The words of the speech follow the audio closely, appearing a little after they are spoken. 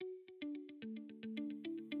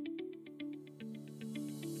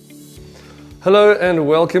Hello and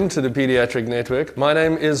welcome to the Pediatric Network. My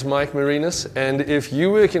name is Mike Marinas, and if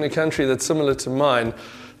you work in a country that's similar to mine,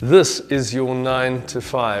 this is your 9 to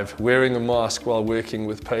 5, wearing a mask while working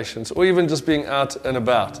with patients or even just being out and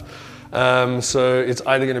about. So it's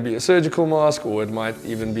either going to be a surgical mask, or it might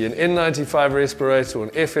even be an N95 respirator or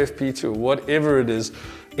an FFP2 or whatever it is.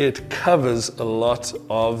 It covers a lot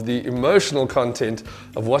of the emotional content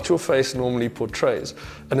of what your face normally portrays.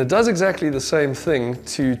 And it does exactly the same thing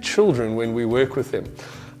to children when we work with them.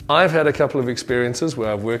 I've had a couple of experiences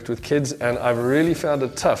where I've worked with kids, and I've really found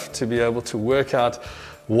it tough to be able to work out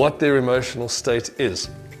what their emotional state is.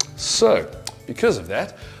 So, because of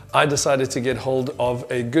that, I decided to get hold of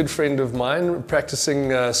a good friend of mine,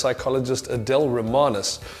 practicing psychologist Adele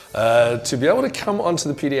Romanis, to be able to come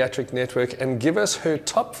onto the Pediatric Network and give us her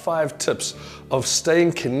top 5 tips of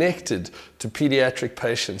staying connected to pediatric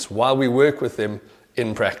patients while we work with them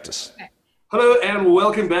in practice. Hello and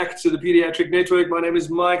welcome back to the Pediatric Network. My name is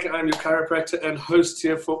Mike. I'm your chiropractor and host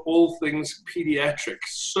here for all things pediatric.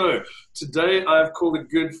 So today I've called a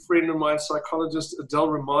good friend of mine, psychologist Adele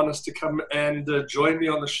Romanis, to come and join me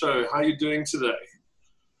on the show. How are you doing today?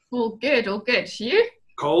 All good, all good. You?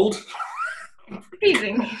 Cold?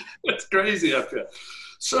 Freezing. It's crazy up here.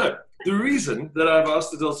 So the reason that I've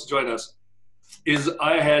asked Adele to join us is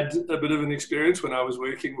I had a bit of an experience when I was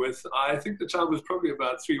working with, I think the child was probably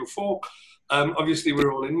about 3 or 4. Obviously,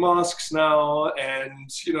 we're all in masks now, and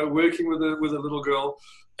working with a little girl,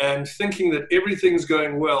 and thinking that everything's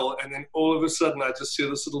going well, and then all of a sudden, I just see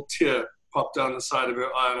this little tear pop down the side of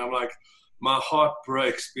her eye, and I'm like, my heart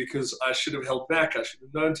breaks because I should have held back. I should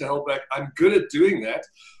have known to hold back. I'm good at doing that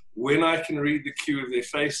when I can read the cue of their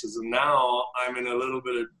faces, and now I'm in a little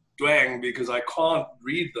bit of dwang because I can't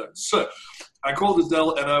read those. So I called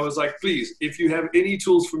Adele and I was like, please, if you have any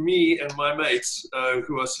tools for me and my mates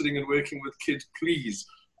who are sitting and working with kids, please,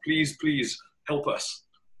 please, please help us.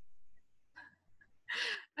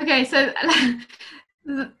 Okay, so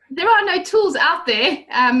there are no tools out there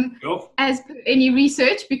as per any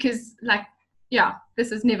research because,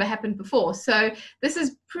 this has never happened before. So this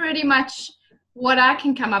is pretty much what I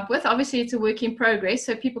can come up with. Obviously, it's a work in progress,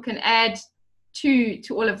 so people can add to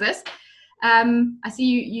all of this. I see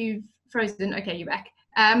you've frozen. Okay, you're back.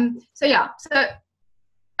 So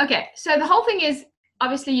the whole thing is,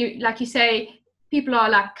 obviously, like you say, people are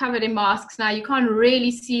like covered in masks now. You can't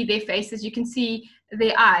really see their faces. You can see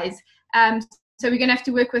their eyes. So we're going to have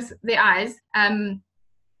to work with their eyes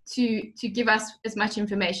to give us as much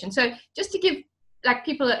information. So just to give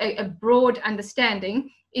people a broad understanding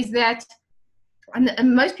is that,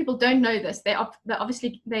 and most people don't know this. They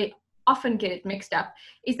often get it mixed up,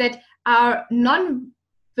 is that our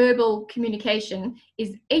non-verbal communication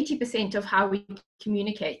is 80% of how we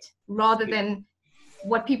communicate, rather than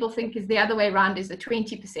what people think is the other way around, is the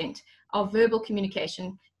 20% of verbal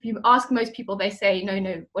communication. If you ask most people, they say,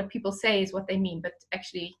 no, what people say is what they mean, but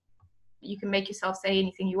actually you can make yourself say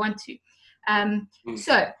anything you want to.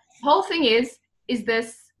 So the whole thing is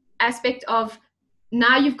this aspect of,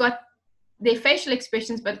 now you've got their facial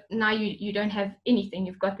expressions, but now you don't have anything.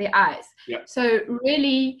 You've got their eyes. Yeah. So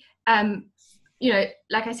really,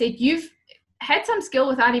 like I said, you've had some skill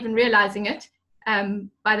without even realizing it,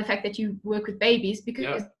 by the fact that you work with babies,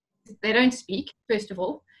 because they don't speak, first of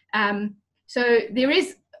all. So there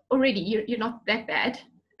is already, you're not that bad.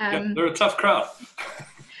 They're a tough crowd.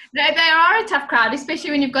 They are a tough crowd, especially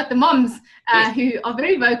when you've got the moms who are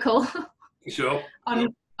very vocal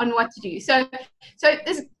on what to do. So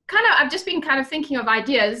there's I've just been thinking of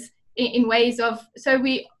ideas in ways of,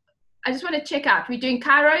 I just want to check out, we're doing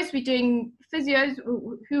chiros, we're doing physios,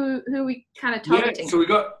 who are we targeting? Yeah, so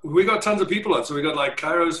we got tons of people on. So we got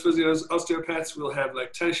chiros, physios, osteopaths, we'll have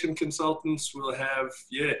lactation consultants, we'll have,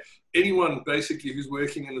 anyone basically who's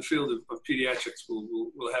working in the field of pediatrics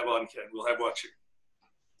we'll have on here, we'll have watching.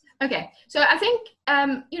 Okay, so I think,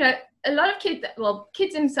 a lot of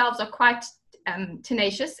kids themselves are quite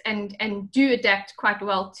tenacious and do adapt quite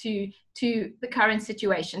well to the current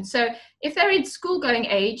situation. So if they're in school going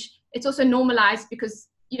age, it's also normalized because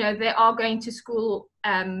they are going to school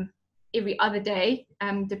every other day,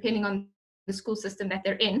 depending on the school system that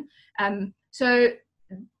they're in. So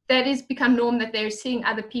that has become norm, that they're seeing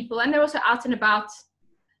other people, and they're also out and about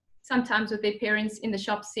sometimes with their parents in the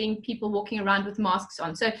shop, seeing people walking around with masks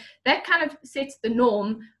on. So that sets the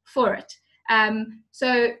norm for it.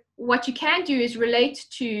 So what you can do is relate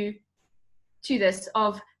to this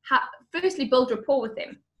of how, firstly, build rapport with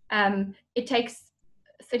them. It takes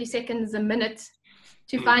 30 seconds, a minute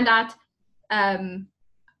to find out, how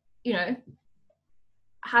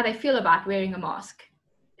they feel about wearing a mask.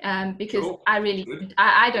 because Sure.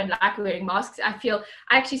 I don't like wearing masks. I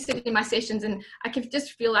actually sit in my sessions and I can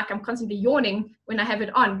just feel like I'm constantly yawning when I have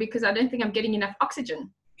it on, because I don't think I'm getting enough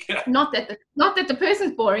oxygen. Yeah. Not that the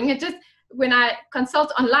person's boring. It just, when I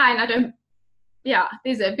consult online,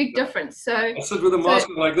 there's a big difference. So I sit with a mask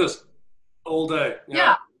on like this all day.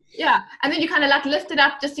 Yeah. And then you kind of like lift it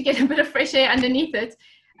up just to get a bit of fresh air underneath it,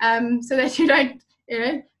 so that you don't,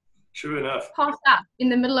 True enough. pass out in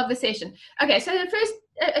the middle of the session. Okay, so the first,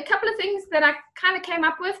 a couple of things that I kind of came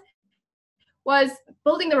up with was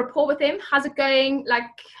building the rapport with them. How's it going? Like,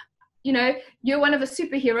 you're one of the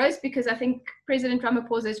superheroes, because I think President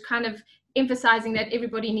Ramaphosa is kind of emphasizing that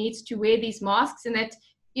everybody needs to wear these masks, and that,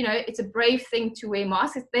 it's a brave thing to wear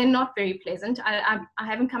masks. They're not very pleasant. I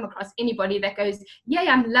haven't come across anybody that goes, yeah,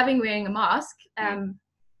 I'm loving wearing a mask.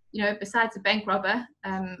 Besides a bank robber,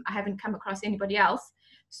 I haven't come across anybody else.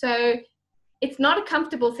 So it's not a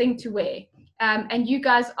comfortable thing to wear. And you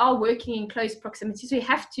guys are working in close proximity, so you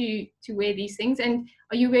have to wear these things. And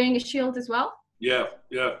are you wearing a shield as well? Yeah,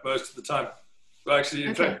 most of the time. Well, actually,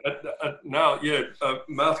 in fact, now,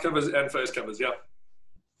 mouth covers and face covers, yeah.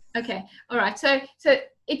 Okay, all right. So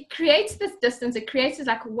it creates this distance. It creates this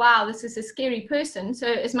like, wow, this is a scary person. So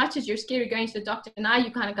as much as you're scary going to the doctor, now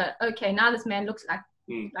you kind of go, okay, now this man looks like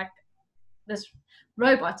this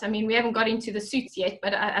robot. I mean, we haven't got into the suits yet,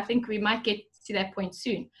 but I think we might get to that point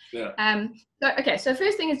soon. Yeah. So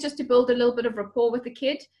first thing is just to build a little bit of rapport with the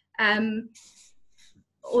kid,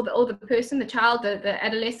 or the person, the child, the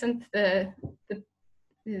adolescent, the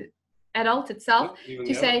adult itself,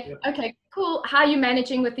 okay, cool, how are you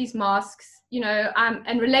managing with these masks,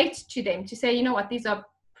 and relate to them, to say, these are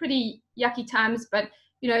pretty yucky times, but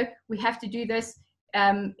we have to do this.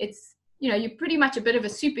 It's, you're pretty much a bit of a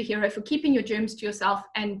superhero for keeping your germs to yourself,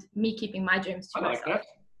 and me keeping my germs to myself.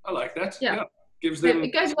 I like that. Yeah. Gives them.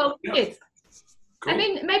 It goes well with kids. Cool. And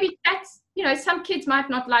then maybe that's, some kids might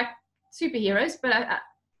not like superheroes, but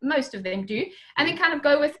most of them do. And then kind of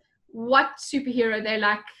go with what superhero they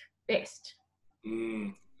like best.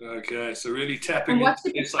 Okay, so really tapping into what's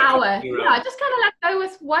superpower. Yeah, just kind of like go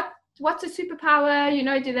with what's a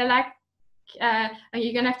superpower. Do they like? Are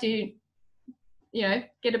you gonna have to,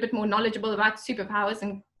 get a bit more knowledgeable about superpowers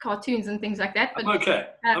and cartoons and things like that. But I'm okay.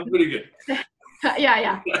 I'm pretty good.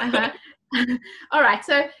 Yeah. All right.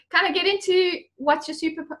 So kind of get into what's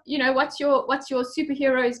your what's your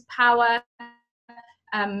superhero's power.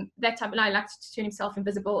 That type of line, likes to turn himself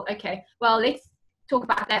invisible. Okay. Well, let's talk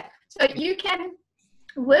about that. So you can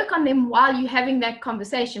work on them while you're having that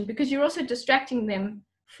conversation, because you're also distracting them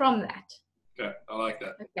from that. Okay. I like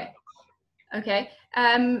that. Okay.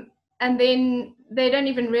 And then they don't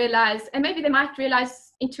even realize, and maybe they might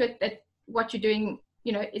realize into it that what you're doing,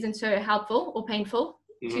 isn't so helpful or painful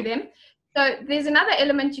to them. So there's another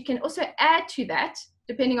element you can also add to that,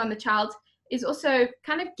 depending on the child, is also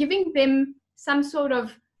kind of giving them some sort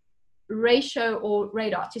of ratio or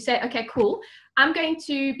radar to say, okay, cool, I'm going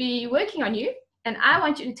to be working on you, and I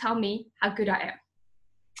want you to tell me how good I am.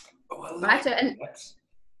 Oh, I like and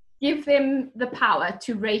give them the power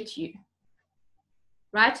to rate you.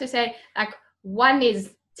 Right? So say like 1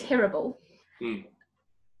 is terrible.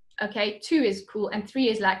 Okay, 2 is cool, and 3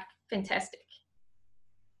 is like fantastic.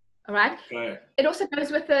 All right. Okay. It also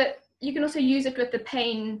goes with you can also use it with the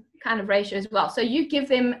pain kind of ratio as well. So you give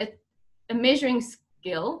them a measuring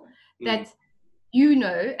skill that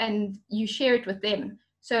and you share it with them.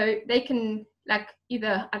 So they can like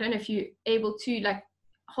either, I don't know if you're able to like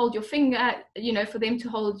hold your finger, for them to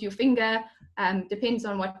hold your finger, depends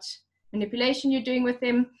on what manipulation you're doing with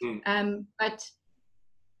them. But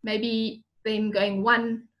maybe them going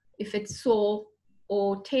 1 if it's sore,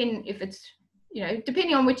 or 10 if it's,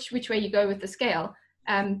 depending on which way you go with the scale.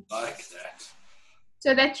 Like that.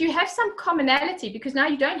 So that you have some commonality, because now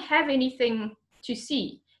you don't have anything to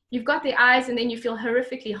see. You've got the eyes, and then you feel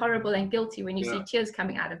horrifically horrible and guilty when you see tears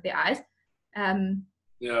coming out of their eyes.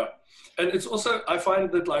 Yeah. And it's also, I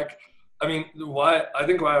find that why I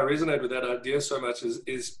resonate with that idea so much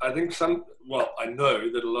is I think I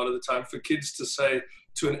know that a lot of the time for kids to say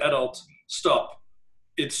to an adult, stop,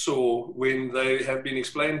 it's sore, when they have been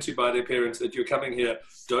explained to by their parents that you're coming here,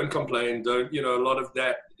 don't complain, don't, a lot of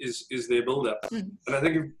that is their build-up. And I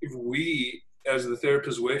think if we, as the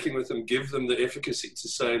therapists working with them, give them the efficacy to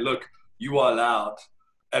say, look, you are loud,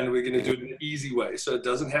 and we're going to do it in an easy way. So it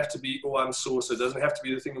doesn't have to be, oh, I'm sore. So it doesn't have to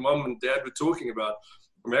be the thing mom and dad were talking about.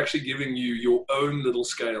 I'm actually giving you your own little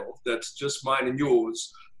scale that's just mine and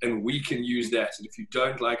yours, and we can use that. And if you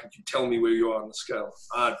don't like it, you tell me where you are on the scale.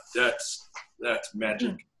 That's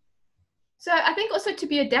magic. So I think also to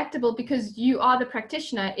be adaptable, because you are the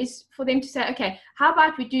practitioner, is for them to say, okay, how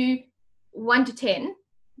about we do 1 to 10,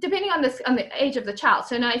 depending on the age of the child.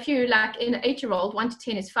 So now if you're like in an 8-year-old, 1 to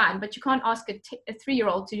 10 is fine, but you can't ask a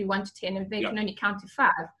 3-year-old to do 1 to 10 if they can only count to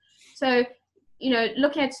 5. So,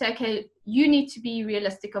 look at, say, okay, you need to be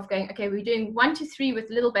realistic of going, okay, we're doing 1 to 3 with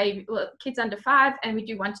little baby, kids under 5, and we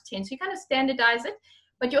do 1 to 10. So you kind of standardize it,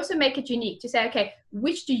 but you also make it unique to say, okay,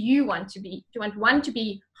 which do you want to be? Do you want 1 to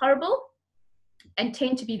be horrible and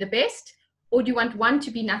 10 to be the best? Or do you want 1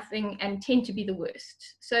 to be nothing and 10 to be the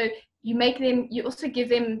worst? So you also give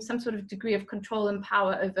them some sort of degree of control and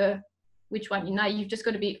power over which one. You've just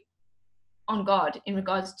got to be on guard in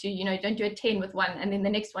regards to, don't do a 10 with 1 and then the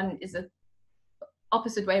next one is a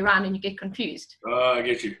opposite way around and you get confused. I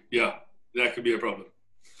get you. Yeah, that could be a problem.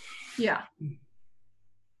 Yeah.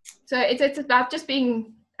 So it's about just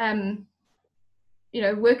being,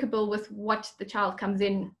 workable with what the child comes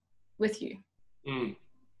in with you.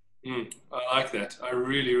 I like that. I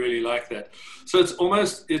really, really like that. So it's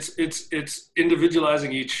almost it's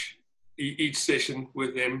individualizing each session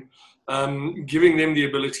with them, giving them the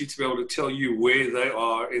ability to be able to tell you where they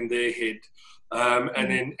are in their head, and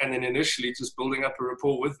then initially just building up a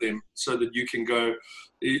rapport with them so that you can go,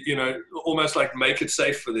 almost like make it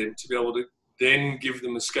safe for them to be able to then give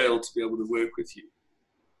them a scale to be able to work with you.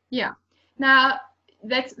 Yeah. Now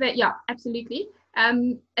that's that. Yeah, absolutely.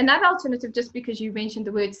 Another alternative, just because you mentioned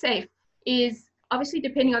the word safe, is obviously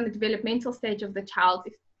depending on the developmental stage of the child.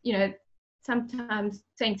 If, sometimes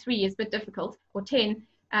saying 3 is a bit difficult, or 10,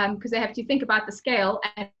 because they have to think about the scale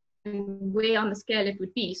and where on the scale it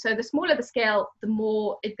would be. So the smaller the scale, the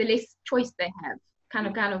less choice they have, kind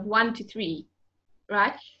of 1 to 3,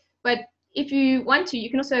 right? But if you want to, you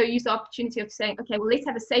can also use the opportunity of saying, okay, well, let's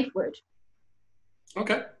have a safe word.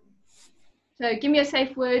 Okay. So give me a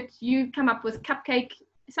safe word. You come up with cupcake,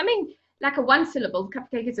 something like a 1-syllable.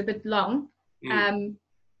 Cupcake is a bit long.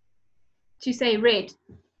 To say red.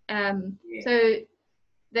 So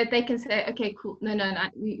that they can say, okay, cool. No.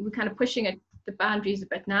 We're kind of pushing the boundaries a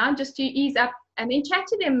bit now, just to ease up and then chat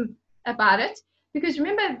to them about it. Because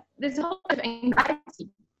remember, there's a whole lot of anxiety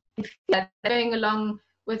going along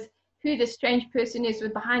with who this strange person is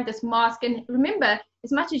with behind this mask. And remember,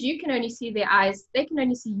 as much as you can only see their eyes, they can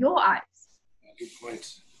only see your eyes. Good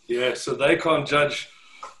point. Yeah, so they can't judge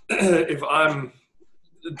if I'm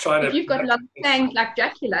trying to... If you've got long fangs like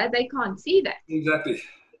Dracula, they can't see that.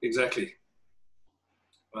 Exactly.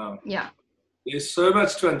 Wow. Yeah. There's so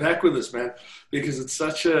much to unpack with this, man, because it's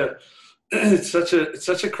such a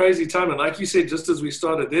crazy time. And like you said, just as we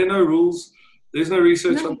started, there are no rules. There's no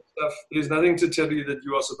research on stuff. There's nothing to tell you that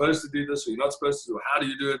you are supposed to do this or you're not supposed to, or how do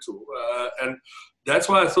you do it. And that's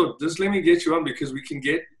why I thought, just let me get you on, because we can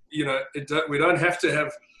get, we don't have to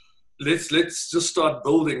have, let's just start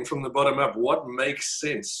building from the bottom up. What makes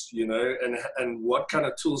sense, and what kind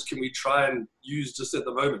of tools can we try and use just at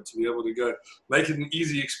the moment to be able to go make it an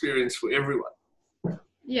easy experience for everyone.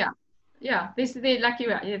 Yeah. There's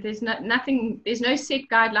nothing. There's no set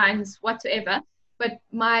guidelines whatsoever. But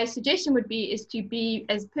my suggestion would be to be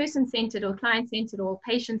as person-centered or client-centered or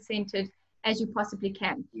patient-centered as you possibly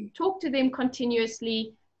can. Talk to them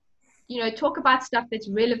continuously. Talk about stuff that's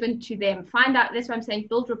relevant to them. Find out, that's what I'm saying,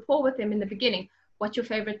 build rapport with them in the beginning. What's your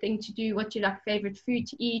favorite thing to do? What's your favorite food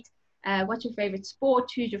to eat? What's your favorite sport?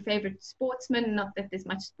 Who's your favorite sportsman? Not that there's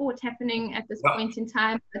much sport happening at this point in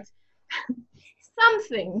time, but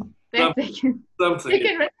something that they can.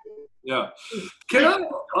 Yeah. Can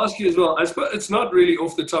I ask you as well? I suppose it's not really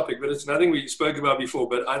off the topic, but it's nothing we spoke about before.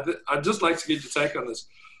 But I'd just like to get your take on this,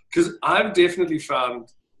 because I've definitely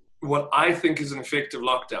found what I think is an effective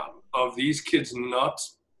lockdown of these kids not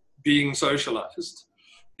being socialized,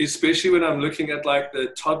 especially when I'm looking at like the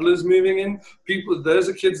toddlers moving in. Those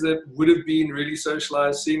are kids that would have been really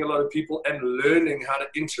socialized, seeing a lot of people and learning how to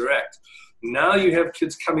interact. Now you have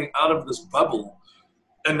kids coming out of this bubble,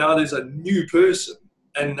 and now there's a new person.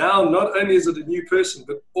 And now not only is it a new person,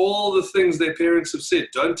 but all the things their parents have said,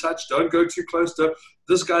 don't touch, don't go too close,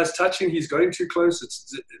 this guy's touching, he's going too close.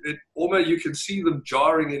 It almost, you can see them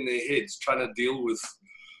jarring in their heads trying to deal with.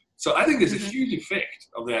 So I think there's a huge effect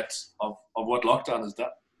of that, of what lockdown has done.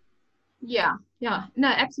 Yeah. No,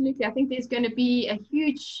 absolutely. I think there's going to be a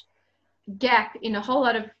huge gap in a whole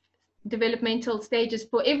lot of developmental stages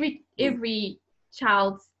for every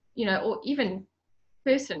child, or even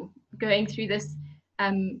person going through this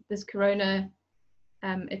corona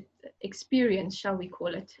experience, shall we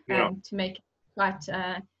call it, to make it quite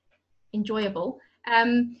enjoyable.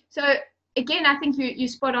 So again, I think you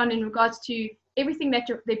spot on in regards to everything that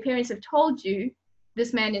their parents have told you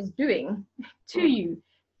this man is doing to you.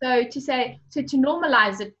 So to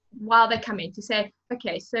normalize it while they come in, to say,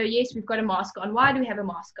 okay, so yes, we've got a mask on. Why do we have a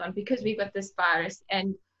mask on? Because we've got this virus,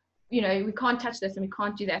 and you know, we can't touch this and we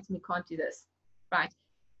can't do that and we can't do this, right?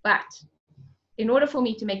 But in order for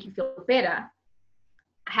me to make you feel better,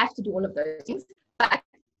 I have to do all of those things. But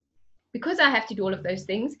because I have to do all of those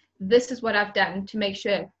things, this is what I've done to make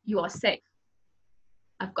sure you are safe.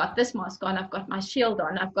 I've got this mask on, I've got my shield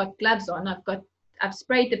on, I've got gloves on, I've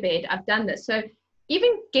sprayed the bed, I've done this. So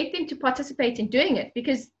even get them to participate in doing it,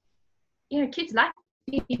 because, you know, kids like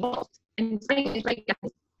being involved and spraying.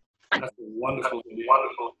 That's a wonderful idea.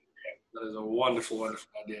 That is a wonderful, wonderful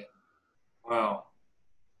idea. Wow.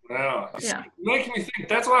 Wow. Yeah. You're making me think.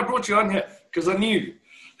 That's why I brought you on here, because I knew.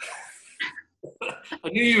 I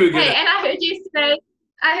knew you were good. Hey, and I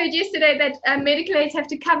heard yesterday that medical aids have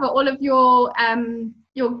to cover all of your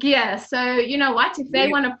gear. So you know what? If they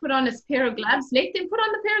want to put on a pair of gloves, let them put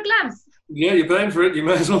on the pair of gloves. Yeah, you're paying for it. You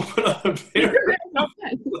may as well put on a pair of gloves.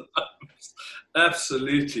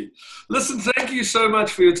 Absolutely. Listen, thank you so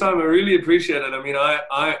much for your time. I really appreciate it. I mean,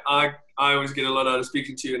 I always get a lot out of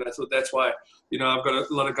speaking to you, and I thought that's why, you know, I've got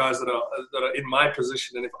a lot of guys that are in my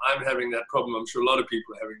position, and if I'm having that problem, I'm sure a lot of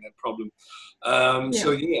people are having that problem.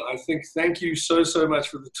 So yeah, I think thank you so much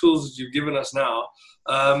for the tools that you've given us now.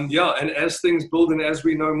 Yeah, and as things build and as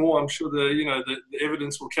we know more, I'm sure the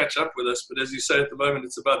evidence will catch up with us. But as you say, at the moment,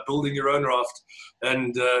 it's about building your own raft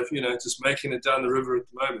and you know, just making it down the river at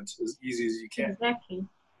the moment as easy as you can.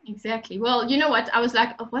 Exactly. Well, you know what? I was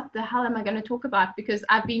like, oh, what the hell am I going to talk about? Because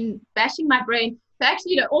I've been bashing my brain. So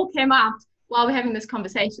actually, it all came out while we're having this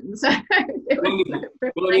conversation. So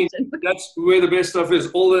well, I mean, that's where the best stuff is.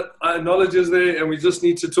 All the knowledge is there, and we just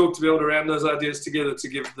need to talk to be able to ram those ideas together to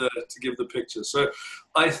give the picture. So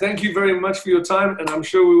I thank you very much for your time, and I'm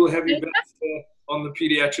sure we will have you back on the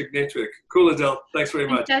Pediatric Network. Cool, Adele. Thanks very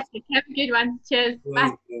much. Fantastic. Have a good one. Cheers.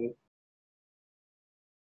 Bye.